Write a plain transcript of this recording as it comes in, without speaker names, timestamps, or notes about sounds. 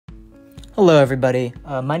Hello everybody,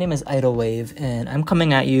 my name is Idlewave and I'm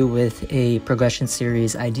coming at you with a progression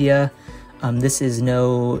series idea. This is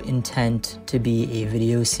no intent to be a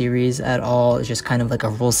video series at all. It's just kind of like a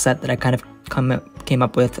rule set that I kind of came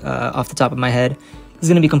up with off the top of my head. It's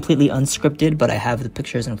going to be completely unscripted, but I have the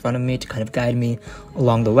pictures in front of me to kind of guide me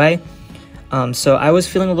along the way. So I was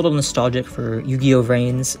feeling a little nostalgic for Yu-Gi-Oh!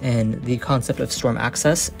 Reigns and the concept of Storm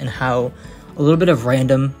Access and how a little bit of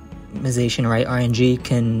randomization, right, RNG,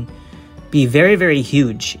 can be very, very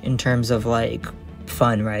huge in terms of like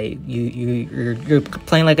fun, right? You're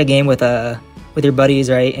playing like a game with your buddies,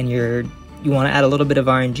 right? And you want to add a little bit of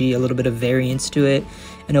RNG, a little bit of variance to it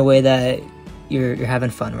in a way that you're having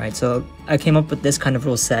fun, right? So I came up with this kind of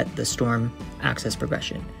rule set, the Storm Access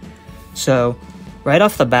progression. So right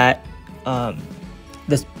off the bat,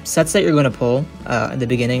 the sets that you're going to pull in the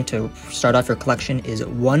beginning to start off your collection is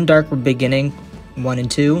 1 Dark Beginning 1 and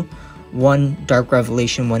 2, 1 Dark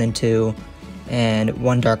Revelation 1 and 2, and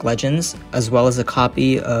 1 Dark Legends, as well as a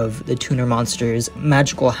copy of the Tuner Monsters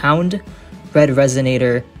Magical Hound, Red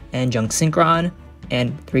Resonator, and Junk Synchron,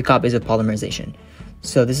 and 3 copies of Polymerization.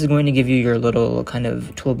 So this is going to give you your little kind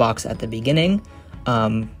of toolbox at the beginning.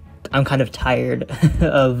 I'm kind of tired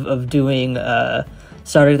of doing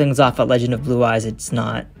starting things off at Legend of Blue Eyes. It's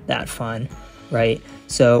not that fun, right?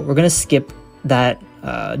 So we're going to skip that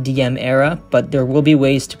DM era, but there will be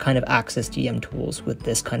ways to kind of access DM tools with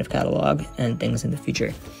this kind of catalog and things in the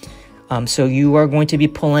future. So you are going to be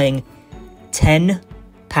pulling 10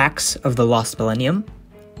 packs of the Lost Millennium.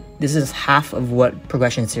 This is half of what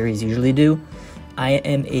progression series usually do. I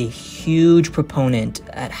am a huge proponent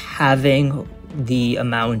at having the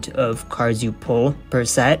amount of cards you pull per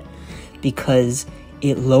set because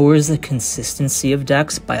it lowers the consistency of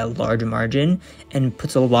decks by a large margin and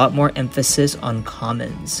puts a lot more emphasis on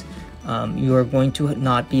commons. You are going to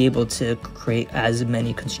not be able to create as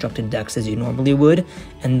many constructed decks as you normally would,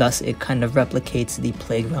 and thus it kind of replicates the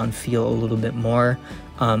playground feel a little bit more.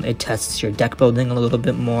 It tests your deck building a little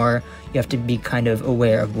bit more. You have to be kind of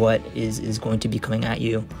aware of what is going to be coming at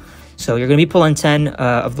you. So you're going to be pulling 10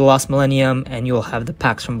 of the Lost Millennium, and you'll have the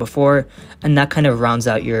packs from before, and that kind of rounds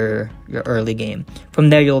out your early game. From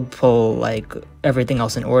there, you'll pull like everything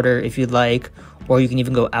else in order if you'd like, or you can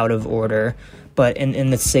even go out of order. But in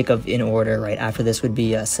the sake of in order, right, after this would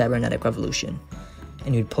be a Cybernetic Revolution,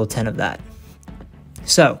 and you'd pull 10 of that.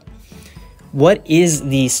 So what is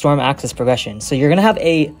the Storm Access progression? So you're going to have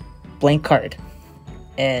a blank card,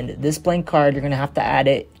 and this blank card, you're going to have to add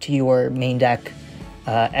it to your main deck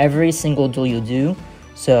every single duel you do.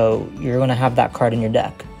 So you're going to have that card in your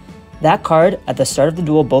deck. That card, at the start of the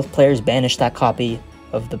duel, both players banish that copy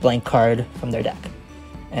of the blank card from their deck,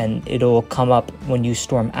 and it'll come up when you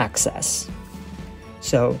Storm Access.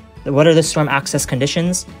 So what are the Storm Access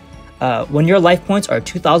conditions? When your life points are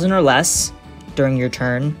 2,000 or less during your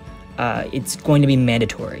turn, it's going to be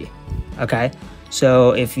mandatory, okay?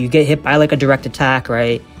 So if you get hit by like a direct attack,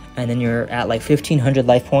 right, and then you're at like 1,500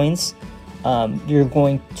 life points, you're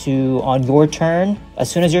going to, on your turn, as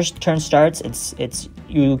soon as your turn starts,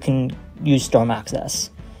 you can use Storm Access.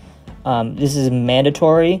 This is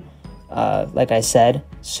mandatory, like I said,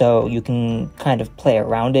 so you can kind of play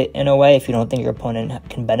around it in a way. If you don't think your opponent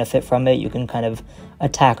can benefit from it, you can kind of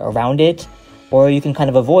attack around it, or you can kind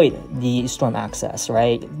of avoid the Storm Access,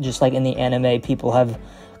 right? Just like in the anime, people have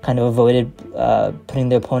kind of avoided putting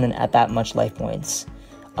their opponent at that much life points.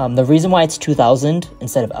 The reason why it's 2,000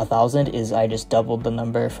 instead of 1,000 is I just doubled the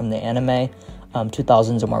number from the anime.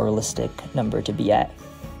 2,000 is a more realistic number to be at.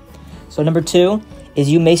 So number 2 is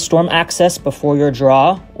you may Storm Access before your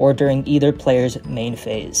draw or during either player's main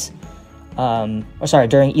phase.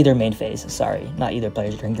 During either main phase. Sorry, not either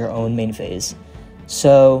player's, during your own main phase.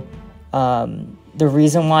 So the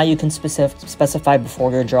reason why you can specify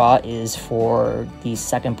before your draw is for the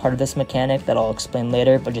second part of this mechanic that I'll explain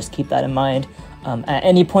later, but just keep that in mind. At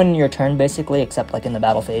any point in your turn, basically, except like in the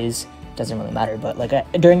battle phase, doesn't really matter, but like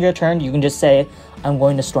during your turn, you can just say, I'm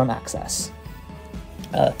going to Storm Access.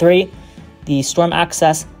 3, the Storm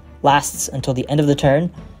Access lasts until the end of the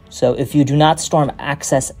turn. So if you do not Storm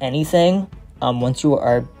Access anything, once you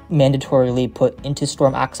are mandatorily put into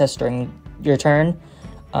Storm Access during your turn,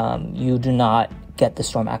 you do not get the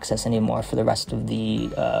Storm Access anymore for the rest of the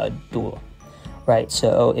duel. Right,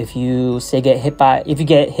 so if you get hit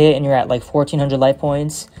and you're at like 1,400 life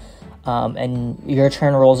points, and your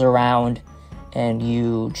turn rolls around and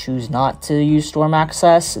you choose not to use Storm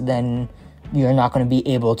Access, then you're not going to be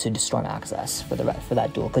able to Storm Access for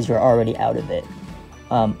that duel because you're already out of it.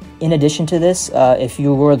 In addition to this, if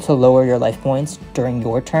you were to lower your life points during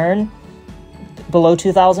your turn, below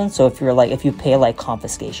 2,000. So if you pay like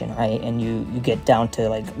confiscation, right, and you get down to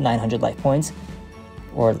like 900 life points,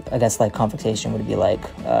 or I guess like confiscation would be like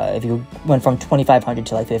if you went from 2,500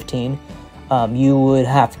 to like 15, you would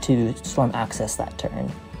have to storm access that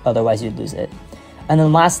turn. Otherwise, you'd lose it. And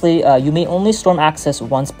then lastly, you may only storm access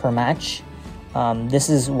once per match. This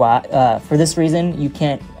is why, for this reason, you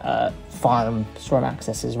can't farm storm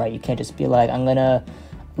accesses, right? You can't just be like, I'm gonna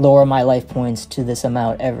lower my life points to this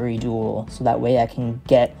amount every duel, so that way I can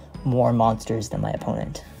get more monsters than my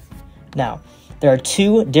opponent. Now, there are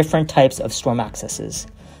two different types of storm accesses.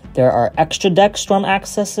 There are extra deck storm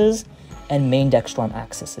accesses and main deck storm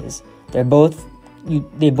accesses. They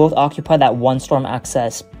both occupy that one storm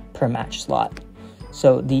access per match slot.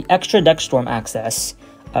 So the extra deck storm access,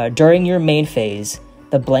 during your main phase,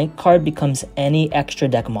 the blank card becomes any extra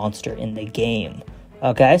deck monster in the game.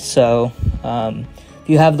 Okay, so if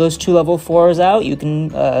you have those two level 4s out, you can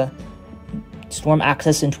storm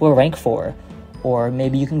access into a rank 4, or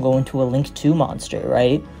maybe you can go into a link 2 monster,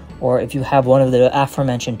 right? Or if you have one of the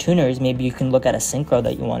aforementioned tuners, maybe you can look at a synchro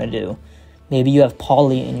that you want to do. Maybe you have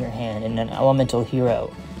Polly in your hand and an elemental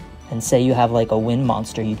hero, and say you have like a wind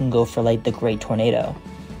monster, you can go for like the Great Tornado.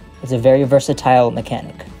 It's a very versatile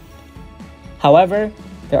mechanic. However,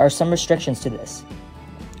 there are some restrictions to this.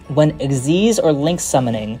 When Xyz or Link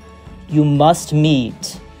summoning, you must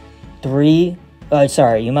meet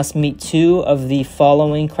two of the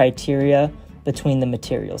following criteria between the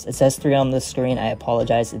materials. It says 3 on the screen. I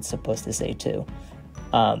apologize. It's supposed to say 2.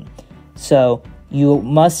 So you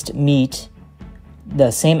must meet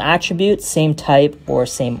the same attribute, same type, or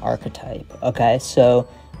same archetype. Okay, so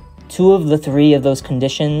 2 of the 3 of those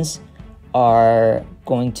conditions are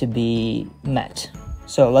going to be met.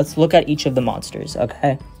 So let's look at each of the monsters,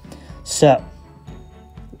 okay? So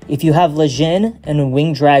if you have Lejeune and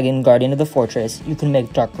Winged Dragon, Guardian of the Fortress, you can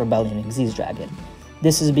make Dark Rebellion and Xyz Dragon.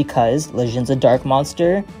 This is because Legion's a dark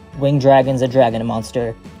monster, Winged Dragon's a dragon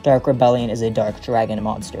monster, Dark Rebellion is a dark dragon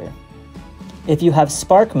monster. If you have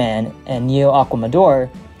Sparkman and Neo Aquamador,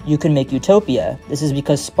 you can make Utopia. This is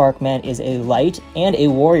because Sparkman is a light and a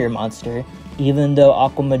warrior monster, even though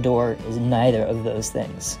Aquamador is neither of those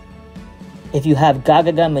things. If you have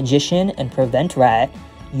Gagaga Magician and Prevent Rat,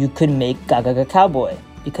 you could make Gagaga Cowboy,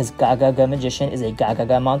 because Gagaga Magician is a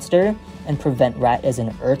Gagaga monster, and Prevent Rat is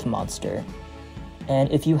an Earth monster.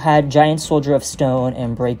 And if you had Giant Soldier of Stone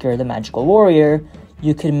and Breaker the Magical Warrior,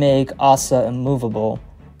 you could make Asa Immovable,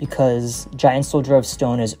 because Giant Soldier of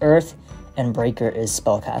Stone is Earth, and Breaker is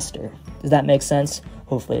Spellcaster. Does that make sense?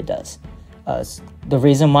 Hopefully it does. The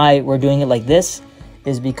reason why we're doing it like this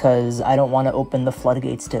is because I don't want to open the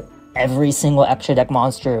floodgates to every single extra deck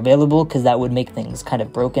monster available, because that would make things kind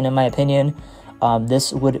of broken in my opinion.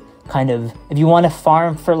 This would kind of, if you want to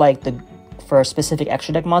farm for a specific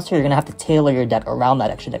extra deck monster, you're going to have to tailor your deck around that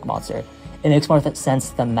extra deck monster. It makes more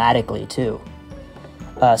sense thematically too.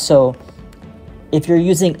 So if you're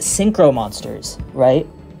using synchro monsters, right?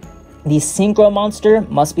 The synchro monster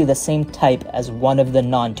must be the same type as one of the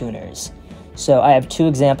non-tuners. So I have 2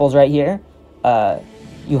 examples right here.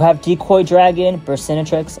 You have Decoy Dragon,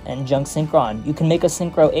 Burstinatrix, and Junk Synchron. You can make a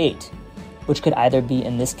Synchro 8, which could either be,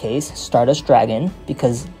 in this case, Stardust Dragon,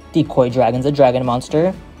 because Decoy Dragon's a dragon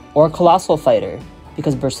monster, or Colossal Fighter,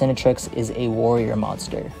 because Burstinatrix is a warrior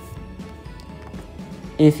monster.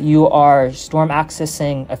 If you are storm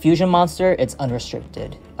accessing a fusion monster, it's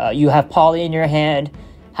unrestricted. You have Polly in your hand,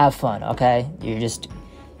 have fun, okay?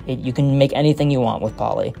 You can make anything you want with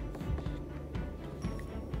Polly.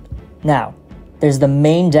 Now, there's the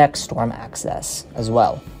main deck storm access as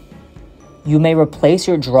well. You may replace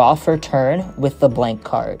your draw for turn with the blank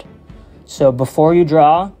card. So before you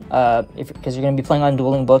draw, because you're going to be playing on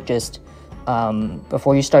Dueling Book, just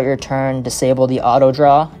before you start your turn, disable the auto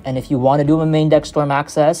draw. And if you want to do a main deck storm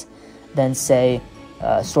access, then say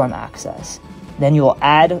storm access. Then you will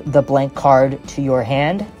add the blank card to your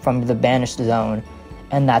hand from the banished zone,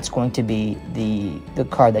 and that's going to be the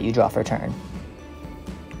card that you draw for turn.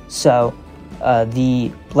 So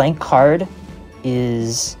the blank card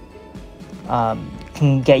is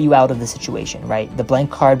can get you out of the situation, right? The blank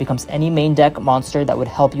card becomes any main deck monster that would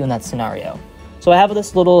help you in that scenario. So I have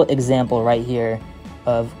this little example right here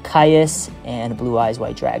of Caius and Blue Eyes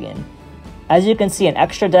White Dragon. As you can see, an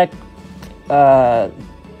extra deck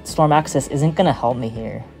storm access isn't going to help me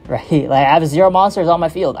here, right? Like, I have 0 monsters on my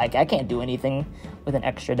field. I can't do anything with an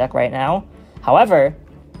extra deck right now. However,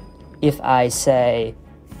 if I say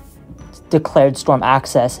declared storm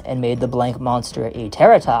access and made the blank monster a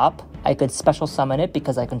Terratop, I could special summon it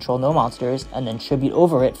because I control no monsters, and then tribute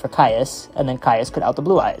over it for Caius, and then Caius could out the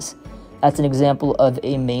Blue Eyes. That's an example of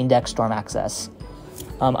a main deck storm access.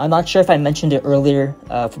 I'm not sure if I mentioned it earlier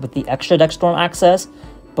with the extra deck storm access,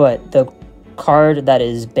 but the card that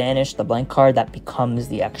is banished, the blank card that becomes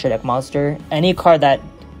the extra deck monster, any card that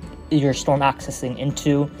you're storm accessing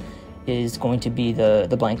into is going to be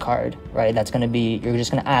the blank card, right? That's going to be, you're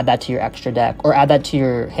just going to add that to your extra deck, or add that to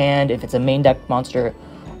your hand if it's a main deck monster,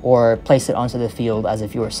 or place it onto the field as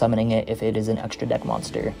if you were summoning it if it is an extra deck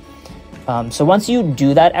monster. So once you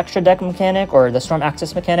do that extra deck mechanic, or the storm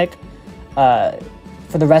access mechanic,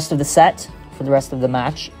 for the rest of the set, for the rest of the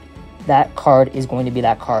match, that card is going to be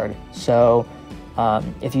that card. So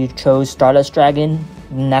if you chose Stardust Dragon,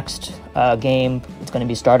 next game it's going to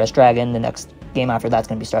be Stardust Dragon, the next game after that's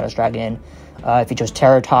going to be Stardust Dragon. If you chose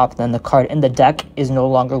Terror Top, then the card in the deck is no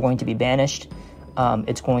longer going to be banished.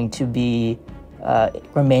 It's going to be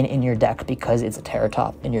remain in your deck because it's a Terror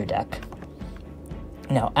Top in your deck.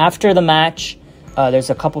 Now, after the match, there's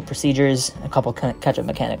a couple procedures, a couple catch-up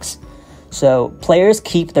mechanics. So players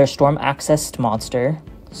keep their storm accessed monster.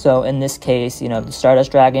 So in this case, the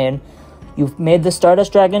Stardust Dragon, you've made the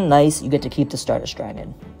Stardust Dragon, nice, you get to keep the Stardust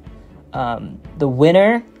Dragon. The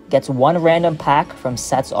winner gets one random pack from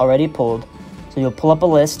sets already pulled. So you'll pull up a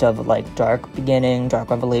list of like Dark Beginning, Dark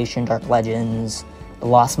Revelation, Dark Legends, the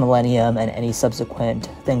Lost Millennium, and any subsequent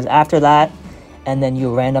things after that. And then you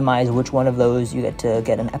randomize which one of those you get to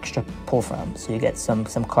get an extra pull from. So you get some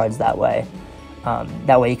cards that way.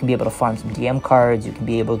 That way you can be able to farm some DM cards. You can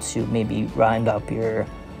be able to maybe round up your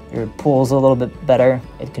pools a little bit better.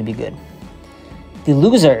 It can be good. The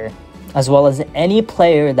loser, as well as any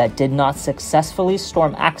player that did not successfully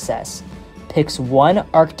storm access, picks one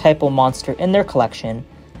archetypal monster in their collection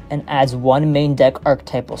and adds one main deck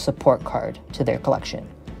archetypal support card to their collection.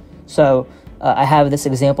 So I have this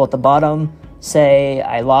example at the bottom. Say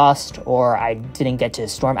I lost or I didn't get to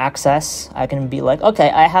storm access. I can be like,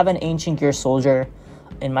 okay, I have an Ancient Gear Soldier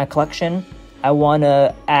in my collection. I want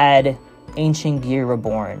to add Ancient Gear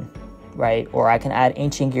Reborn, right? Or I can add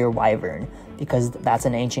Ancient Gear Wyvern because that's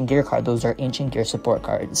an Ancient Gear card. Those are Ancient Gear support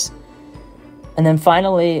cards. And then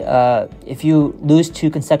finally, if you lose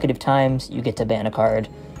 2 consecutive times, you get to ban a card.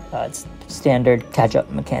 It's standard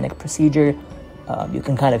catch-up mechanic procedure. You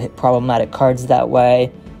can kind of hit problematic cards that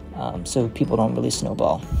way, so people don't really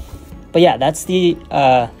snowball. But yeah, that's the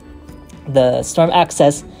Storm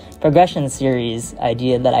Access progression series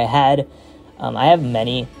idea that I had. I have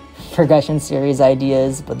many progression series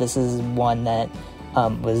ideas, but this is one that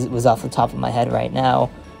was off the top of my head right now.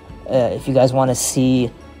 If you guys want to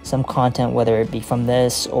see some content, whether it be from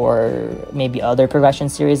this or maybe other progression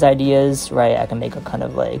series ideas, right, I can make a kind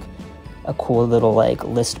of like a cool little like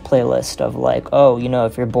list playlist of like, oh,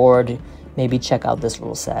 if you're bored, maybe check out this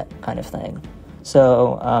rule set kind of thing.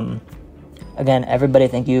 So again, everybody,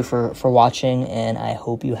 thank you for watching, and I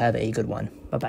hope you have a good one. Bye-bye.